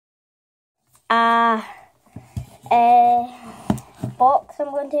box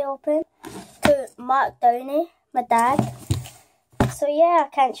I'm going to open to Mark Downey, my dad. So yeah, I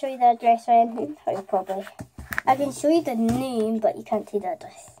can't show you the address or anything. Or probably I can show you the name, but you can't see the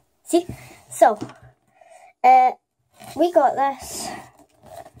address. See? So we got this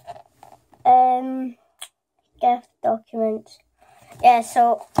gift document. Yeah,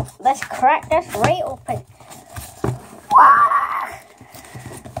 so let's crack this right open.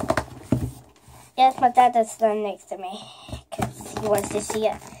 Yes, my dad is standing next to me because he wants to see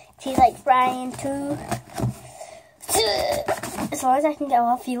it. He likes Brian too. As long as I can get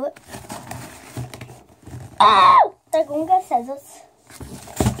off, feel it. Ow! They're going to get scissors.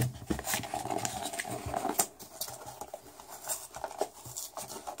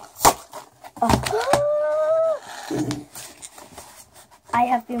 Oh. I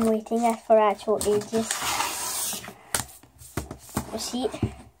have been waiting for actual ages. Receipt.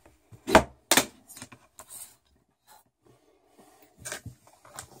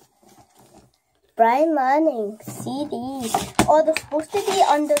 Brian Manning CDs. Oh, they're supposed to be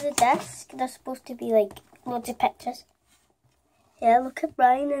under the desk. They're supposed to be like loads of pictures. Yeah, look at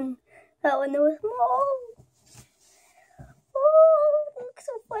Brian and that one there was more. Oh, they look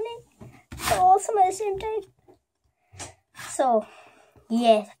so funny. So awesome at the same time. So,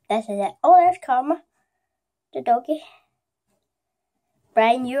 yeah, this is it. Oh, there's Karma, the doggy.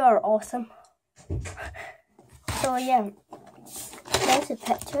 Brian, you are awesome. So yeah, there's the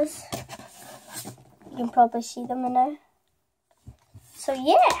pictures. You can probably see them now. So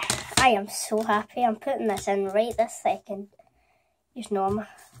yeah, I am so happy. I'm putting this in right this second. Here's Norma.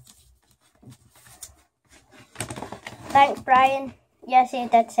 Thanks, Brian. Yes, he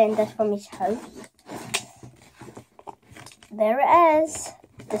did send this from his house. There it is.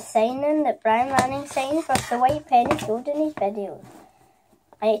 The signing that Brian Manning signed for the white pen he showed in his video.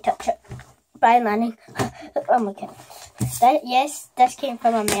 I need to touch it. Brian Manning. Oh my god. Yes, this came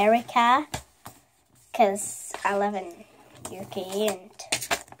from America. Because I live in UK and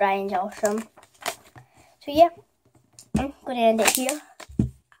Brian's awesome. So yeah, I'm going to end it here.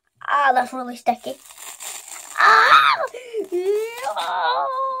 Ah, that's really sticky. Ah!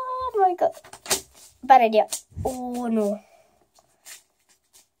 Oh my god. Bad idea. Oh no.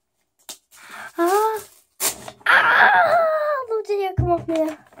 Loads of hair come off me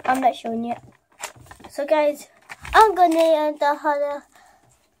there. I'm not showing you. So guys, I'm going to end the other.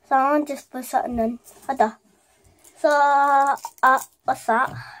 So I'll just put something in. So, what's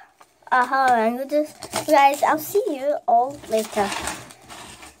that? How I'm going to do. Guys, I'll see you all later.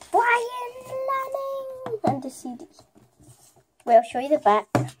 Brian Manning and the CD. Wait, I'll show you the back.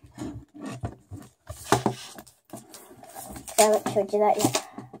 I haven't showed you that yet.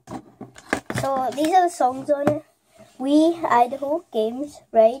 So, these are the songs on it. We, Idaho, Games,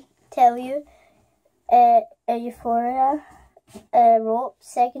 Ride, Tell You, Euphoria, Rope,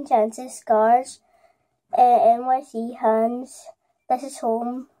 Second Chances, Scars, NYC, Hands, This Is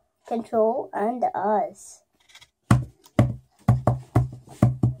Home, Control, and Us.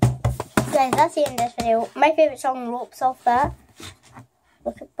 Guys, that's the end of this video. My favourite song, Rope's off that.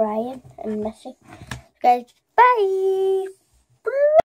 Look at Brian and Missy. Guys, bye!